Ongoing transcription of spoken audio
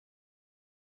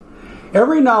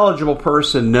Every knowledgeable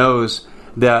person knows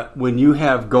that when you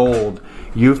have gold,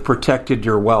 you've protected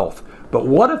your wealth. But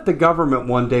what if the government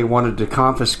one day wanted to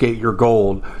confiscate your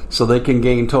gold so they can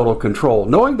gain total control,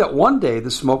 knowing that one day the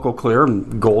smoke will clear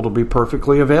and gold will be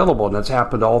perfectly available, and that's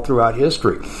happened all throughout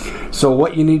history. So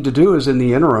what you need to do is, in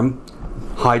the interim,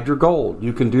 hide your gold.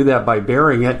 You can do that by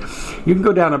burying it. You can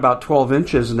go down about 12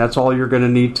 inches, and that's all you're going to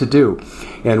need to do.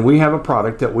 And we have a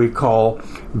product that we call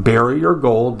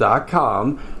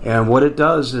buryyourgold.com, and what it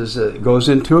does is it goes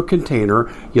into a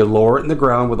container. You lower it in the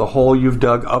ground with a hole you've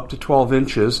dug up to 12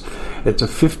 inches. It's a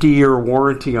 50-year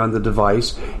warranty on the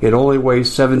device. It only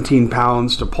weighs 17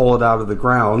 pounds to pull it out of the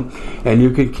ground, and you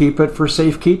can keep it for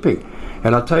safekeeping.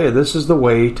 And I'll tell you, this is the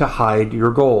way to hide your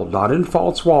gold, not in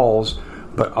false walls,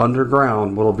 but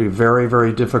underground. Will be very,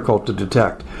 very difficult to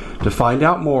detect. To find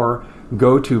out more,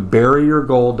 go to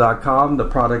buryyourgold.com. The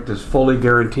product is fully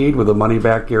guaranteed with a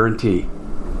money-back guarantee.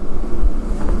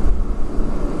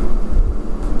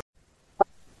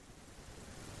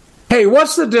 Hey,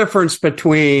 what's the difference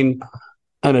between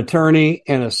an attorney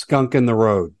and a skunk in the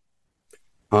road?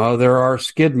 Oh, there are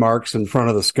skid marks in front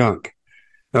of the skunk.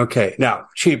 Okay, now,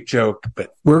 cheap joke,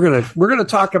 but we're gonna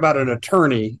talk about an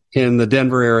attorney in the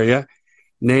Denver area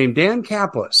named Dan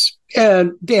Kaplis.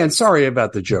 And Dan, sorry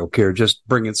about the joke here, just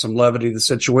bringing some levity to the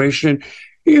situation.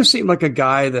 You seem like a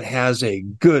guy that has a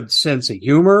good sense of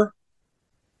humor.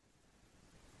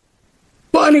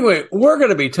 Well, anyway, we're going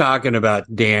to be talking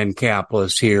about Dan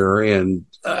Kaplis here, and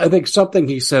I think something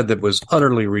he said that was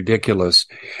utterly ridiculous.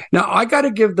 Now, I got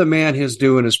to give the man his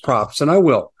due and his props, and I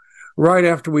will, right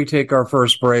after we take our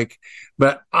first break.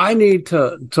 But I need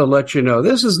to let you know,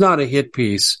 this is not a hit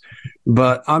piece,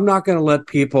 but I'm not going to let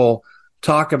people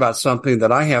talk about something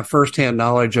that I have firsthand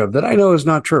knowledge of that I know is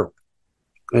not true.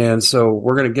 And so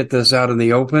we're going to get this out in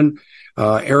the open.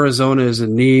 Arizona is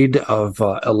in need of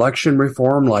election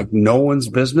reform like no one's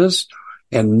business,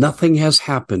 and nothing has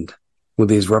happened with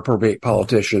these reprobate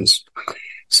politicians.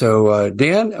 So,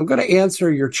 Dan, I'm going to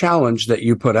answer your challenge that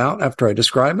you put out after I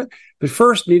describe it. But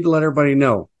first, need to let everybody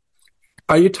know,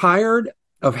 are you tired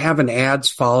of having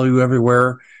ads follow you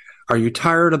everywhere? Are you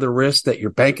tired of the risk that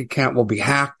your bank account will be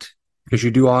hacked because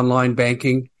you do online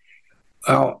banking?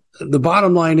 Well, the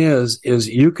bottom line is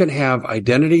you can have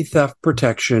identity theft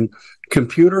protection,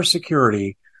 computer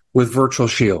security with Virtual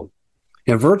Shield.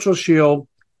 And Virtual Shield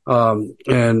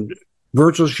and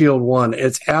Virtual Shield 1,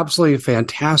 it's absolutely a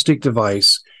fantastic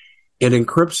device. It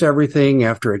encrypts everything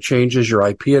after it changes your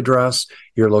IP address,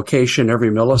 your location every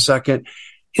millisecond.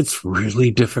 It's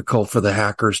really difficult for the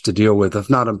hackers to deal with, if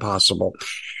not impossible.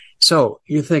 So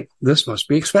you think this must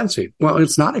be expensive. Well,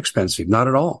 it's not expensive, not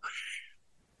at all.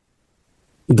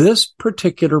 This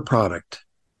particular product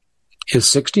is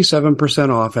 67%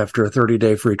 off after a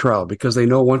 30-day free trial because they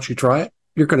know once you try it,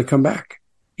 you're going to come back.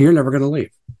 You're never going to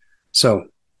leave. So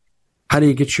how do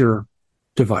you get your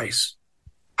device?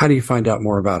 How do you find out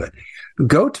more about it?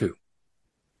 Go to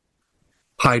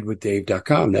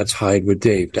hidewithdave.com. That's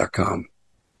hidewithdave.com.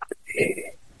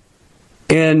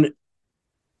 In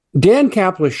Dan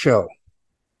Kaplis' show,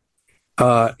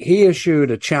 he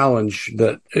issued a challenge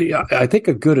that I think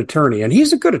a good attorney, and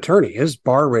he's a good attorney. His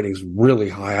bar rating's really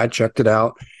high. I checked it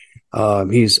out.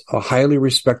 He's a highly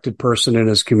respected person in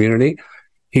his community.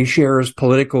 He shares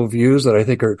political views that I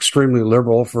think are extremely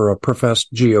liberal for a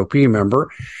professed GOP member.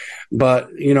 But,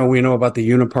 you know, we know about the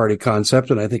uniparty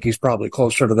concept, and I think he's probably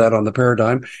closer to that on the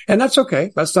paradigm. And that's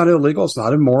okay. That's not illegal. It's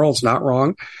not immoral. It's not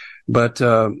wrong. But,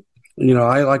 you know,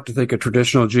 I like to think of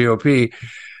traditional GOP,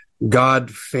 God,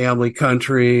 family,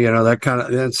 country, you know, that kind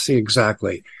of, that's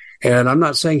exactly. And I'm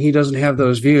not saying he doesn't have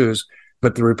those views,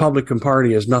 but the Republican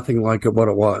Party is nothing like what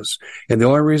it was. And the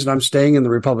only reason I'm staying in the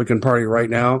Republican Party right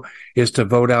now is to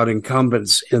vote out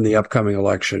incumbents in the upcoming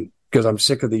election because I'm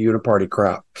sick of the uniparty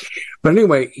crap. But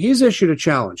anyway, he's issued a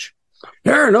challenge.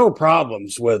 There are no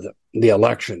problems with the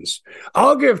elections.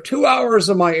 I'll give 2 hours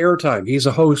of my airtime. He's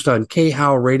a host on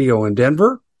K-How Radio in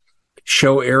Denver.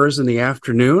 Show airs in the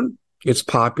afternoon. It's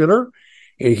popular.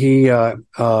 He has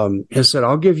said,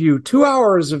 I'll give you 2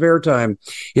 hours of airtime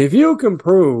if you can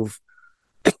prove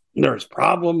there's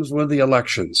problems with the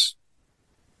elections.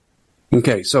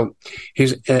 Okay, so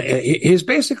he's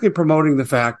basically promoting the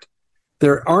fact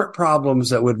there aren't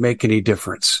problems that would make any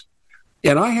difference.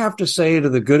 And I have to say to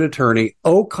the good attorney,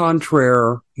 au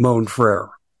contraire, mon frère.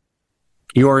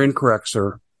 You are incorrect,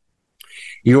 sir.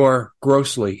 You are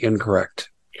grossly incorrect.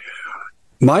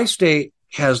 My state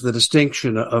has the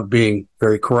distinction of being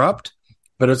very corrupt,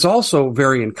 but it's also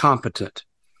very incompetent.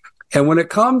 And when it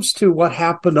comes to what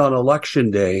happened on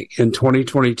Election Day in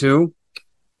 2022,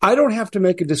 I don't have to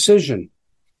make a decision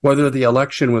whether the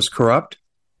election was corrupt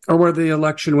or whether the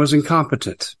election was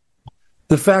incompetent.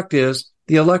 The fact is,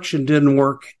 the election didn't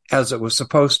work as it was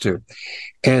supposed to.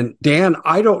 And Dan,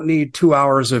 I don't need 2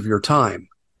 hours of your time.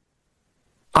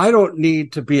 I don't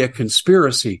need to be a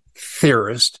conspiracy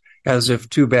theorist, as if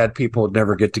two bad people would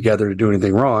never get together to do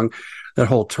anything wrong. That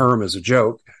whole term is a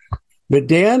joke. But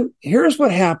Dan, here's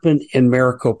what happened in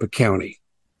Maricopa County.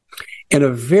 In a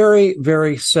very,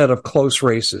 very set of close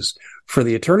races for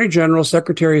the Attorney General,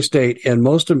 Secretary of State, and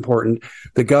most important,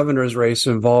 the governor's race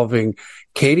involving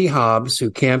Katie Hobbs,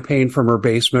 who campaigned from her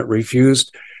basement,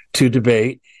 refused to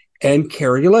debate, and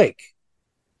Carrie Lake.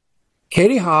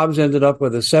 Katie Hobbs ended up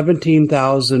with a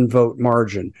 17,000 vote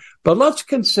margin. But let's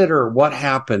consider what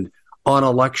happened on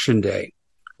Election Day.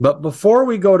 But before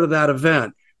we go to that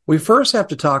event, we first have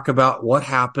to talk about what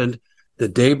happened the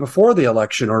day before the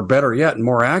election, or better yet, and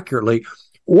more accurately,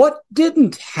 what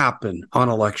didn't happen on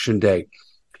Election Day.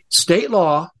 State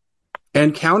law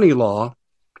and county law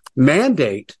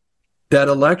mandate that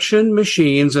election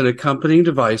machines and accompanying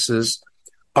devices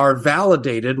are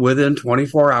validated within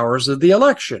 24 hours of the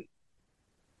election.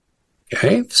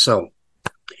 Okay, so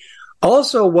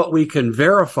also what we can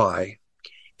verify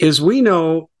is we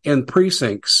know in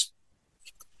precincts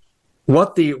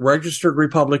what the registered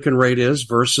Republican rate is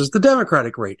versus the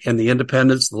Democratic rate, and the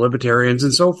independents, the libertarians,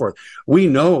 and so forth. We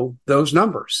know those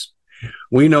numbers.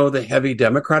 We know the heavy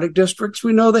Democratic districts,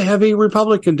 we know the heavy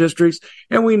Republican districts,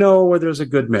 and we know where there's a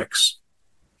good mix.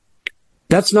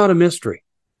 That's not a mystery.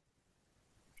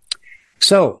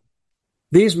 So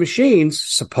these machines,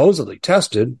 supposedly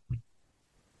tested,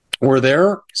 were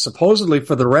there supposedly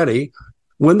for the ready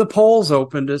when the polls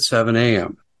opened at 7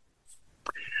 a.m.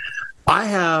 I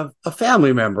have a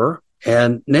family member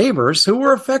and neighbors who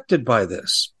were affected by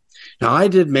this. Now, I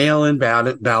did mail-in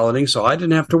balloting, so I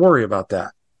didn't have to worry about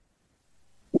that.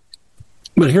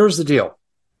 But here's the deal.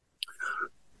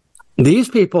 These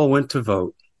people went to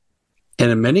vote,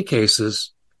 and in many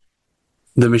cases,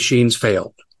 the machines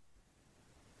failed.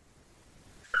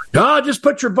 No, just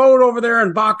put your vote over there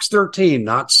in box 13.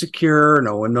 Not secure.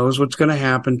 No one knows what's going to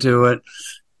happen to it.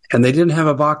 And they didn't have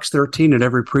a box 13 at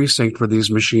every precinct where these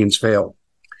machines failed.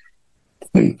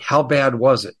 How bad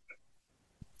was it?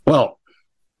 Well,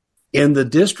 in the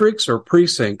districts or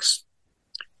precincts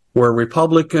where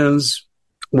Republicans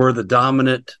were the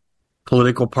dominant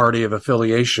political party of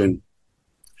affiliation,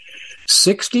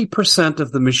 60%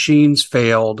 of the machines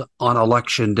failed on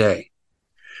Election Day.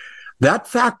 That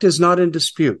fact is not in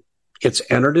dispute. It's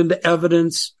entered into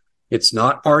evidence. It's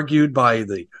not argued by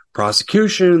the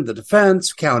prosecution, the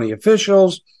defense, county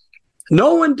officials.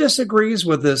 No one disagrees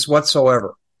with this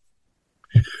whatsoever.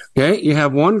 Okay, you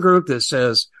have one group that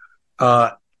says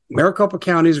Maricopa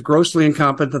County is grossly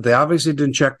incompetent. They obviously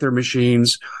didn't check their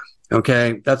machines.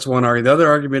 Okay, that's one argument. The other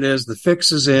argument is the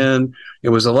fix is in. It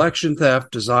was election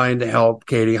theft designed to help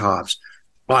Katie Hobbs.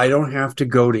 I don't have to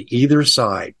go to either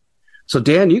side. So,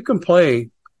 Dan, you can play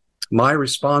my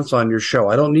response on your show.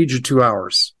 I don't need you 2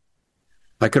 hours.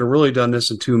 I could have really done this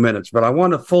in 2 minutes, but I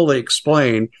want to fully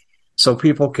explain so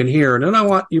people can hear. And then I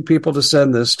want you people to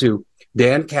send this to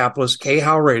Dan Kaplis,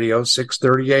 K-How Radio,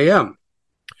 6:30 a.m.,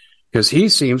 because he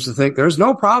seems to think there's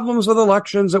no problems with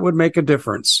elections that would make a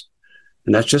difference.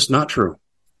 And that's just not true.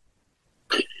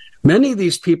 Many of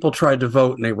these people tried to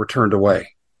vote and they were turned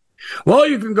away. Well,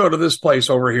 you can go to this place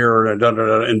over here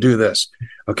and do this.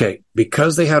 Okay,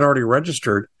 because they had already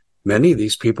registered, many of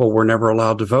these people were never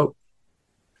allowed to vote.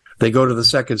 They go to the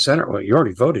second center. Well, you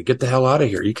already voted. Get the hell out of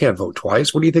here. You can't vote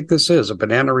twice. What do you think this is? A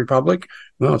banana republic?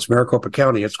 Well, it's Maricopa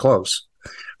County. It's close.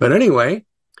 But anyway,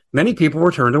 many people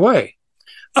were turned away.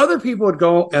 Other people would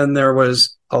go, and there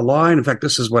was a line. In fact,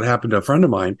 this is what happened to a friend of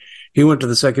mine. He went to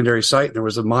the secondary site, and there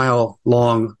was a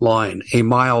mile-long line, a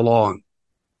mile long.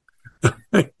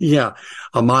 Yeah,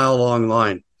 a mile-long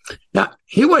line. Now,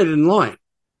 he waited in line.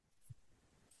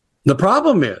 The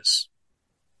problem is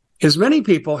many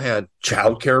people had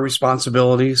childcare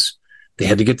responsibilities. They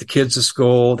had to get the kids to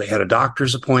school. They had a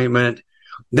doctor's appointment.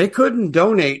 They couldn't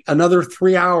donate another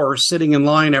 3 hours sitting in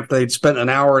line after they'd spent an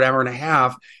hour and a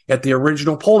half at the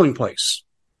original polling place.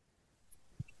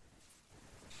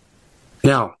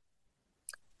 Now,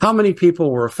 how many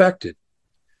people were affected?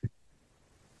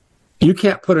 You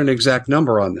can't put an exact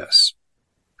number on this.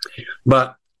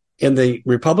 But in the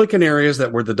Republican areas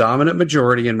that were the dominant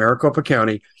majority in Maricopa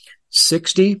County,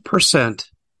 60%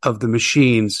 of the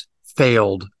machines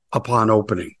failed upon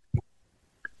opening.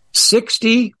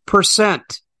 60%.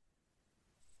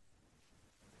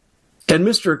 And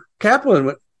Mr.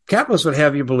 Kaplis would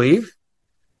have you believe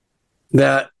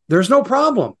that there's no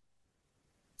problem.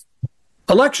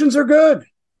 Elections are good.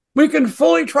 We can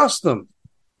fully trust them.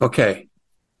 Okay.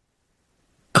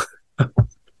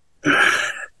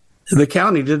 The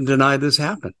county didn't deny this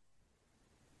happened.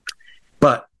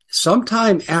 But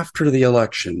sometime after the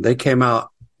election, they came out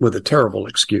with a terrible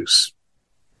excuse.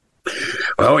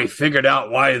 Well, we figured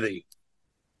out why the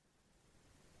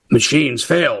machines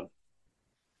failed.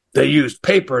 They used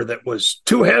paper that was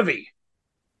too heavy.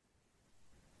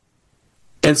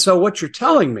 And so what you're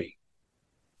telling me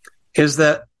is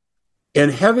that in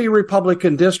heavy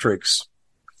Republican districts,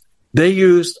 they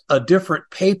used a different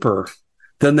paper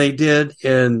than they did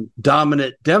in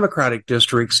dominant Democratic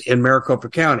districts in Maricopa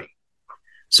County.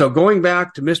 So going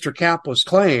back to Mr. Kaplan's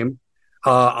claim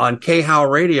on KHOW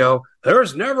radio,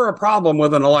 there's never a problem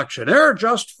with an election. They're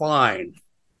just fine.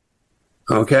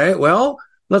 Okay, well,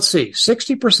 let's see.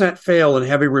 60% fail in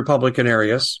heavy Republican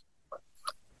areas.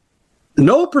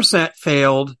 No percent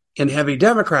failed in heavy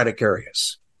Democratic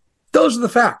areas. Those are the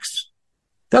facts.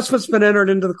 That's what's been entered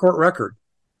into the court record,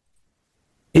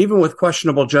 even with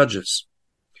questionable judges.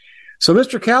 So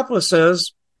Mr. Kaplan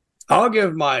says, I'll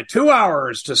give my 2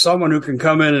 hours to someone who can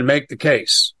come in and make the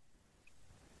case.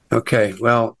 Okay,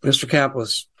 well, Mr. Kaplan,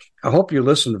 I hope you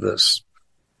listen to this.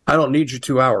 I don't need your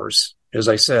 2 hours, as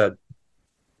I said.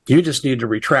 You just need to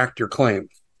retract your claim.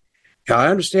 Now, I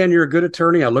understand you're a good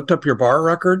attorney. I looked up your bar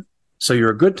record. So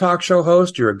you're a good talk show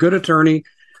host. You're a good attorney.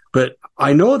 But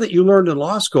I know that you learned in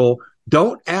law school,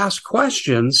 don't ask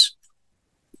questions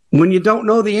when you don't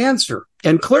know the answer.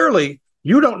 And clearly,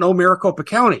 you don't know Maricopa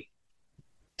County.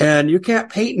 And you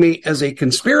can't paint me as a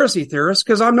conspiracy theorist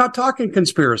because I'm not talking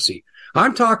conspiracy.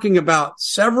 I'm talking about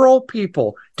several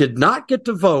people did not get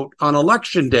to vote on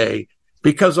election day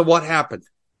because of what happened.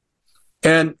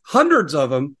 And hundreds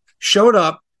of them showed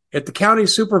up at the county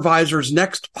supervisor's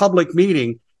next public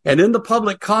meeting. And in the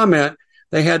public comment,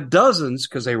 they had dozens,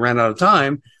 because they ran out of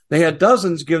time, they had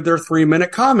dozens give their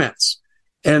 3-minute comments.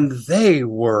 And they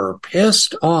were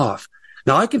pissed off.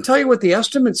 Now, I can tell you what the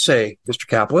estimates say, Mr.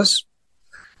 Kaplis,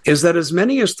 is that as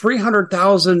many as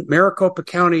 300,000 Maricopa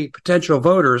County potential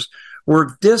voters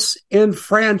were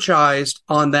disenfranchised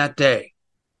on that day.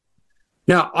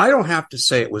 Now, I don't have to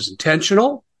say it was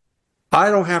intentional. I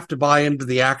don't have to buy into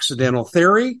the accidental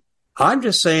theory. I'm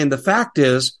just saying the fact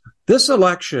is this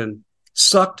election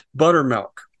sucked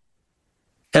buttermilk.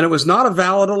 And it was not a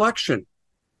valid election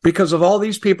because of all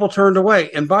these people turned away.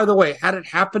 And by the way, had it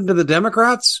happened to the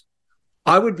Democrats,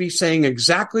 I would be saying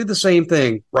exactly the same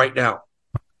thing right now.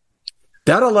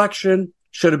 That election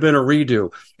should have been a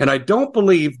redo. And I don't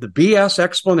believe the BS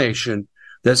explanation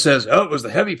that says, oh, it was the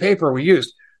heavy paper we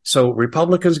used. So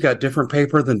Republicans got different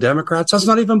paper than Democrats. That's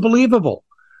not even believable.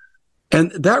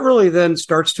 And that really then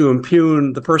starts to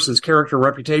impugn the person's character and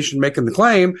reputation making the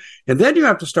claim. And then you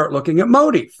have to start looking at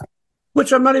motive,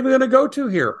 which I'm not even going to go to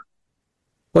here.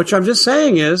 What I'm just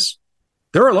saying is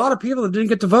there are a lot of people that didn't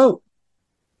get to vote.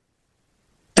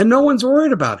 And no one's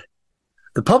worried about it.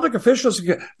 The public officials,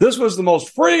 this was the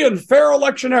most free and fair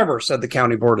election ever, said the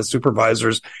County Board of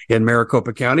Supervisors in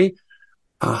Maricopa County.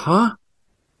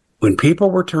 When people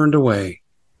were turned away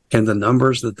in the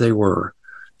numbers that they were,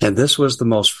 and this was the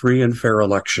most free and fair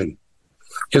election.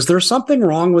 Is there something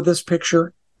wrong with this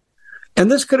picture?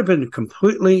 And this could have been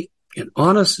completely an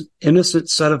honest, innocent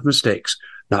set of mistakes.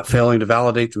 Not failing to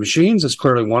validate the machines is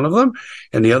clearly one of them.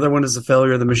 And the other one is the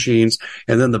failure of the machines.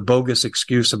 And then the bogus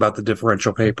excuse about the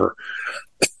differential paper.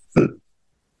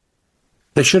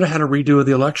 They should have had a redo of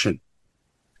the election.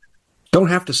 Don't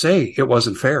have to say it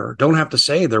wasn't fair. Don't have to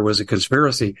say there was a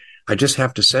conspiracy. I just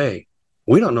have to say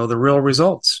we don't know the real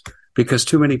results because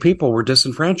too many people were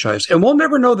disenfranchised. And we'll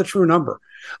never know the true number.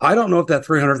 I don't know if that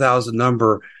 300,000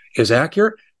 number is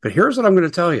accurate, but here's what I'm going to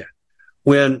tell you.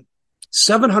 When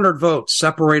 700 votes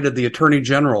separated the Attorney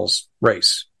General's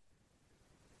race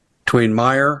between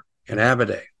Meyer and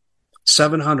Abadie,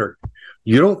 700.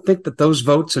 You don't think that those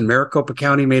votes in Maricopa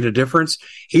County made a difference?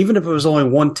 Even if it was only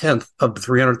 1/10 of the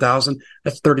 300,000,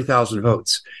 that's 30,000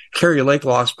 votes. Carrie Lake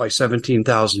lost by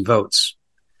 17,000 votes.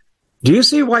 Do you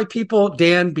see why people,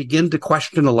 Dan, begin to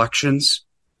question elections?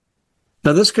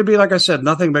 Now, this could be, like I said,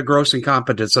 nothing but gross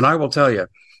incompetence. And I will tell you,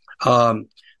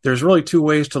 there's really two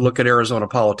ways to look at Arizona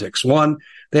politics. One,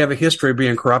 they have a history of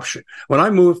being corruption. When I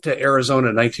moved to Arizona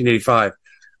in 1985,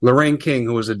 Lorraine King,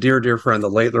 who was a dear, dear friend, the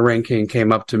late Lorraine King,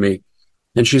 came up to me.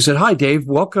 And she said, hi, Dave,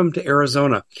 welcome to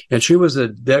Arizona. And she was a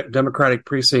Democratic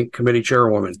Precinct Committee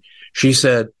chairwoman. She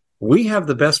said, we have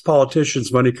the best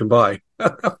politicians money can buy.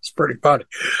 That was pretty funny.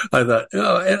 I thought,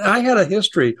 and I had a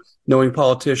history knowing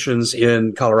politicians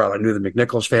in Colorado. I knew the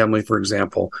McNichols family, for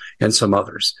example, and some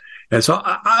others. And so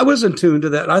I was in tune to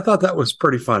that. And I thought that was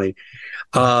pretty funny.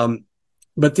 But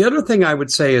the other thing I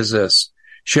would say is this.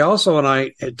 She also and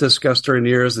I discussed during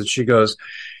the years that she goes,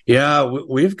 yeah,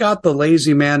 we've got the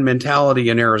lazy man mentality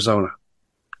in Arizona.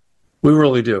 We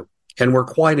really do. And we're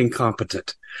quite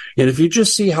incompetent. And if you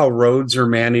just see how roads are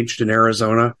managed in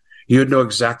Arizona, you'd know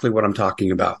exactly what I'm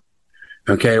talking about.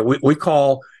 Okay, we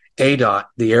call ADOT,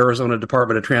 the Arizona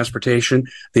Department of Transportation,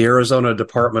 the Arizona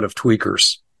Department of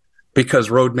Tweakers,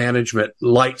 because road management,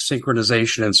 light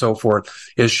synchronization, and so forth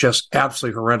is just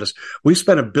absolutely horrendous. We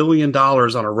spent $1 billion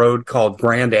on a road called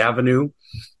Grand Avenue,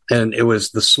 and it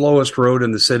was the slowest road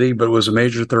in the city, but it was a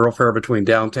major thoroughfare between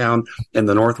downtown and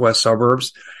the northwest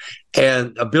suburbs,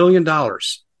 and $1 billion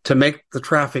to make the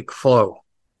traffic flow.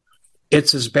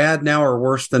 It's as bad now or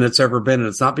worse than it's ever been, and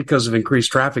it's not because of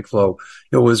increased traffic flow.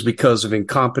 It was because of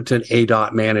incompetent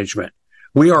ADOT management.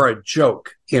 We are a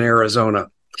joke in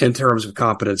Arizona in terms of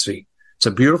competency. It's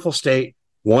a beautiful state,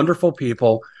 wonderful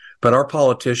people, but our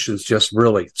politicians just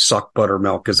really suck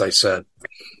buttermilk, as I said.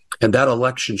 And that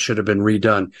election should have been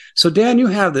redone. So, Dan, you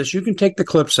have this. You can take the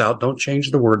clips out. Don't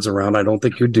change the words around. I don't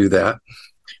think you'd do that.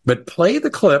 But play the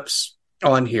clips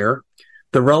on here.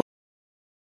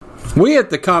 We at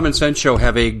the Common Sense Show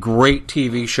have a great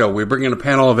TV show. We bring in a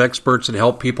panel of experts and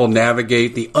help people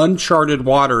navigate the uncharted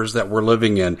waters that we're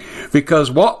living in.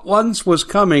 Because what once was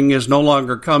coming is no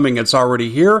longer coming. It's already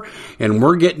here, and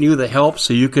we're getting you the help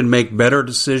so you can make better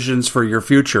decisions for your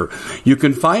future. You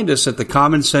can find us at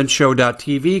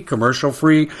thecommonsenseshow.tv,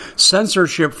 commercial-free,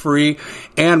 censorship-free,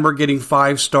 and we're getting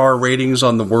 5-star ratings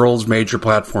on the world's major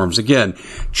platforms. Again,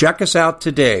 check us out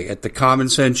today at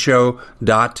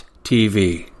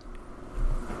thecommonsenseshow.tv.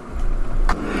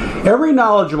 Every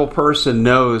knowledgeable person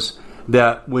knows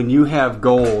that when you have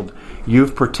gold,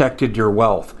 you've protected your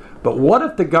wealth. But what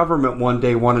if the government one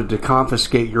day wanted to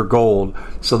confiscate your gold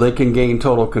so they can gain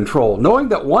total control, knowing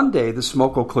that one day the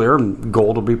smoke will clear and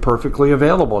gold will be perfectly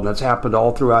available, and that's happened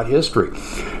all throughout history.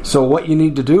 So what you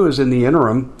need to do is, in the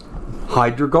interim,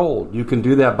 hide your gold. You can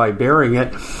do that by burying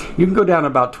it. You can go down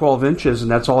about 12 inches, and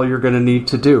that's all you're going to need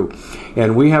to do.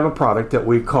 And we have a product that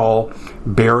we call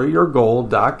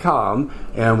buryyourgold.com,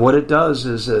 and what it does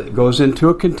is it goes into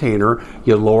a container.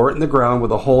 You lower it in the ground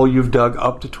with a hole you've dug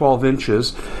up to 12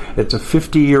 inches. It's a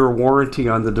 50-year warranty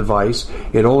on the device.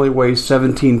 It only weighs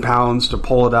 17 pounds to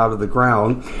pull it out of the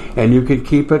ground, and you can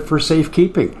keep it for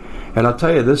safekeeping. And I'll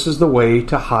tell you, this is the way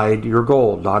to hide your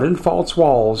gold, not in false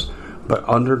walls, but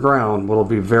underground. Will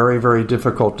be very, very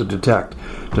difficult to detect.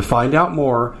 To find out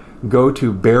more, go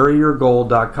to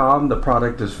buryyourgold.com. The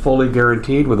product is fully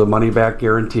guaranteed with a money-back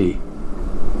guarantee.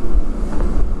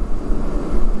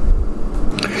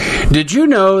 Did you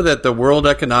know that the World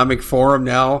Economic Forum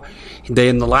now,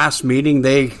 in the last meeting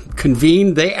they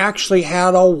convened, they actually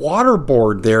had a water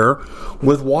board there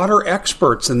with water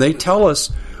experts, and they tell us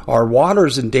our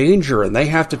water's in danger and they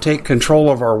have to take control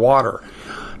of our water.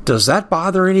 Does that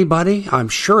bother anybody? I'm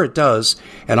sure it does.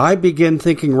 And I begin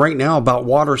thinking right now about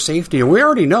water safety. And we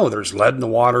already know there's lead in the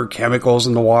water, chemicals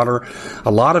in the water.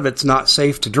 A lot of it's not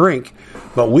safe to drink.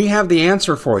 But we have the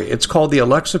answer for you. It's called the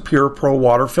Alexa Pure Pro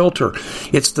Water Filter.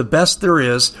 It's the best there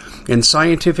is, and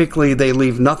scientifically they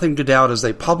leave nothing to doubt as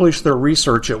they publish their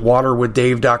research at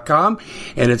waterwithdave.com,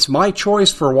 and it's my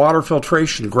choice for water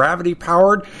filtration. Gravity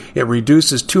powered, it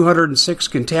reduces 206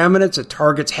 contaminants, it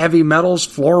targets heavy metals,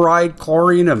 fluoride,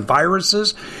 chlorine, and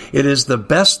viruses. It is the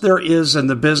best there is in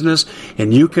the business,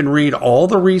 and you can read all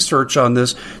the research on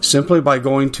this simply by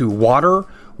going to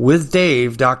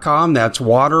waterwithdave.com. That's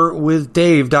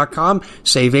waterwithdave.com.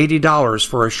 Save $80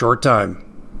 for a short time.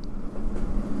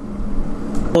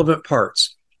 Relevant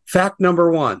parts. Fact number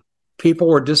one, people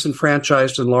were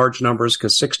disenfranchised in large numbers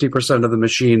because 60% of the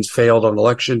machines failed on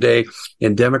election day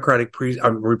in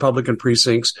Republican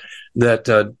precincts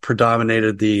that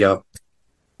predominated the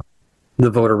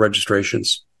voter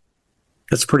registrations.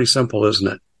 That's pretty simple, isn't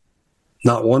it?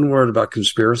 Not one word about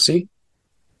conspiracy.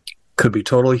 Could be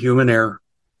totally human error.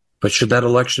 But should that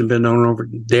election have been known over,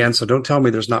 Dan? So don't tell me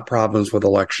there's not problems with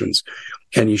elections.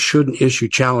 And you shouldn't issue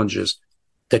challenges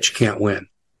that you can't win.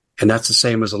 And that's the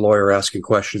same as a lawyer asking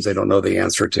questions they don't know the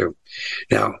answer to.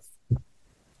 Now,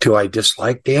 do I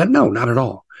dislike Dan? No, not at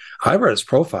all. I read his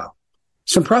profile.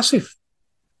 It's impressive.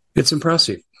 It's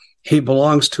impressive. He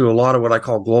belongs to a lot of what I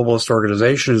call globalist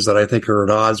organizations that I think are at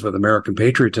odds with American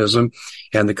patriotism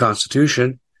and the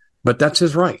Constitution. But that's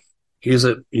his right. He's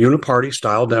a uniparty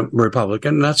style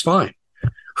Republican, and that's fine.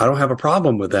 I don't have a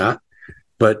problem with that.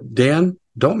 But Dan,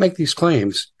 don't make these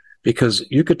claims, because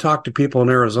you could talk to people in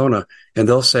Arizona and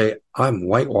they'll say, I'm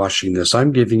whitewashing this.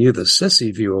 I'm giving you the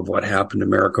sissy view of what happened in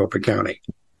Maricopa County.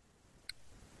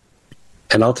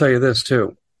 And I'll tell you this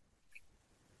too.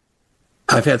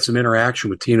 I've had some interaction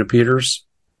with Tina Peters,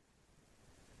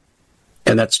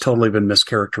 and that's totally been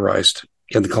mischaracterized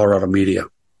in the Colorado media.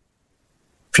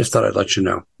 Just thought I'd let you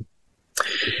know.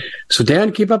 So,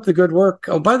 Dan, keep up the good work.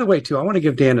 Oh, by the way, too, I want to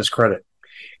give Dan his credit.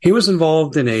 He was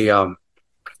involved in a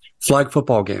flag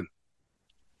football game,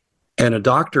 and a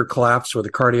doctor collapsed with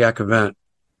a cardiac event,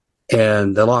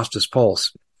 and they lost his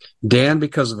pulse. Dan,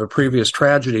 because of a previous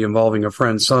tragedy involving a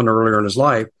friend's son earlier in his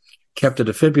life, kept a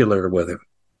defibrillator with him,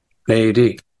 an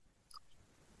AED.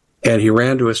 And he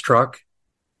ran to his truck,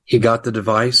 he got the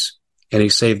device, and he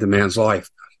saved the man's life.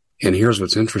 And here's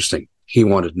what's interesting. He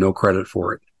wanted no credit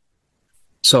for it.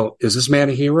 So is this man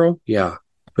a hero? Yeah.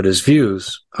 But his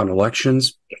views on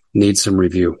elections need some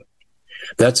review.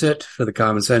 That's it for the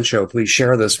Common Sense Show. Please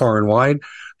share this far and wide.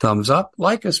 Thumbs up,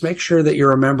 like us, make sure that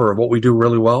you're a member of what we do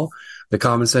really well, the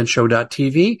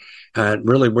CommonSenseShow.tv. And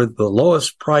really, we're the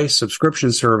lowest price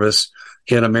subscription service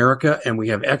in America, and we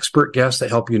have expert guests that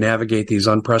help you navigate these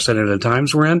unprecedented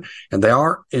times we're in, and they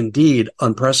are indeed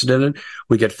unprecedented.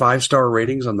 We get 5-star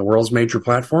ratings on the world's major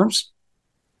platforms.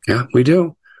 Yeah, we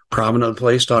do. Prominently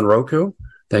placed on Roku.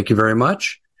 Thank you very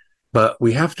much. But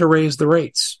we have to raise the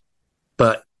rates.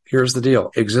 But here's the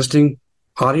deal. Existing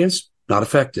audience, not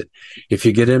affected. If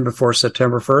you get in before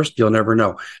September 1st, you'll never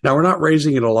know. Now, we're not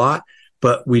raising it a lot,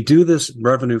 but we do this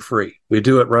revenue free. We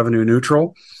do it revenue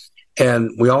neutral.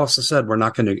 And we also said we're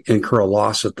not going to incur a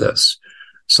loss at this.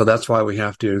 So that's why we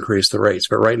have to increase the rates.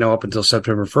 But right now, up until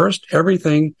September 1st,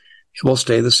 everything will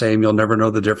stay the same. You'll never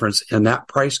know the difference. And that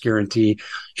price guarantee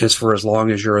is for as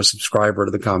long as you're a subscriber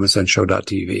to the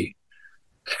CommonSenseShow.tv.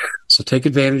 So take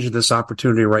advantage of this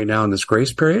opportunity right now in this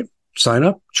grace period. Sign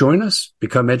up, join us,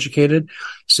 become educated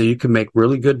so you can make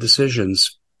really good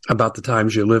decisions about the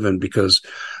times you live in, because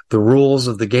the rules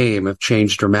of the game have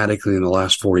changed dramatically in the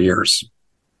last 4 years.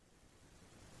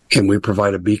 And we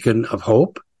provide a beacon of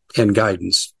hope and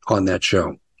guidance on that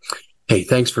show. Hey,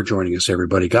 thanks for joining us,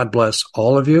 everybody. God bless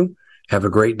all of you. Have a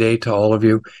great day to all of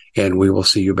you, and we will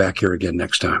see you back here again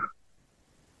next time.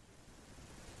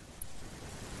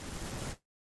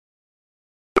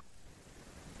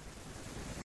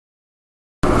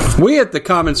 We at the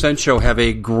Common Sense Show have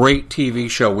a great TV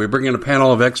show. We bring in a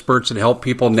panel of experts and help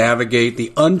people navigate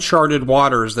the uncharted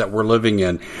waters that we're living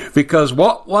in. Because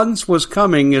what once was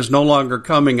coming is no longer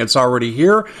coming. It's already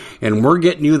here, and we're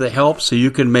getting you the help so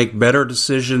you can make better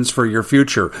decisions for your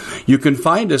future. You can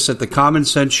find us at the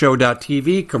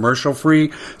CommonSenseShow.tv,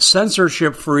 commercial-free,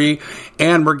 censorship-free,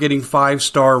 and we're getting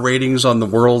 5-star ratings on the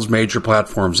world's major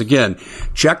platforms. Again,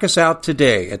 check us out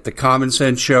today at the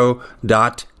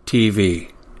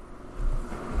CommonSenseShow.tv.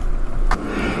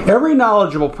 Every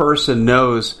knowledgeable person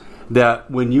knows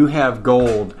that when you have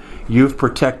gold, you've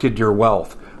protected your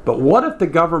wealth. But what if the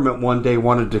government one day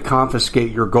wanted to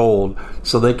confiscate your gold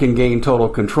so they can gain total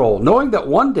control, knowing that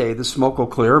one day the smoke will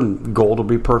clear and gold will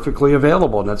be perfectly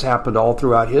available, and that's happened all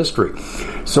throughout history.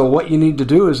 So what you need to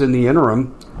do is, in the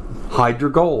interim, hide your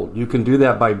gold. You can do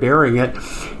that by burying it.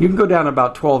 You can go down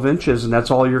about 12 inches, and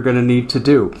that's all you're going to need to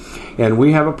do. And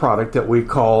we have a product that we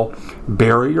call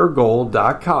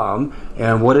buryyourgold.com,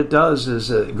 and what it does is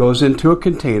it goes into a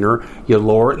container. You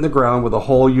lower it in the ground with a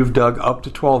hole you've dug up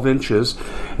to 12 inches.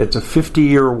 It's a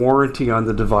 50-year warranty on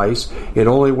the device. It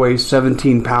only weighs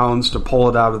 17 pounds to pull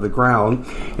it out of the ground,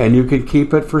 and you can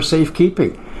keep it for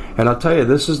safekeeping. And I'll tell you,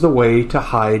 this is the way to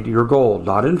hide your gold,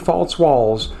 not in false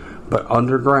walls, but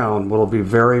underground, will be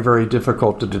very, very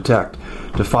difficult to detect.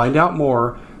 To find out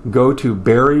more, go to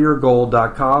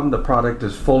buryyourgold.com. The product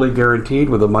is fully guaranteed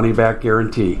with a money-back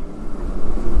guarantee.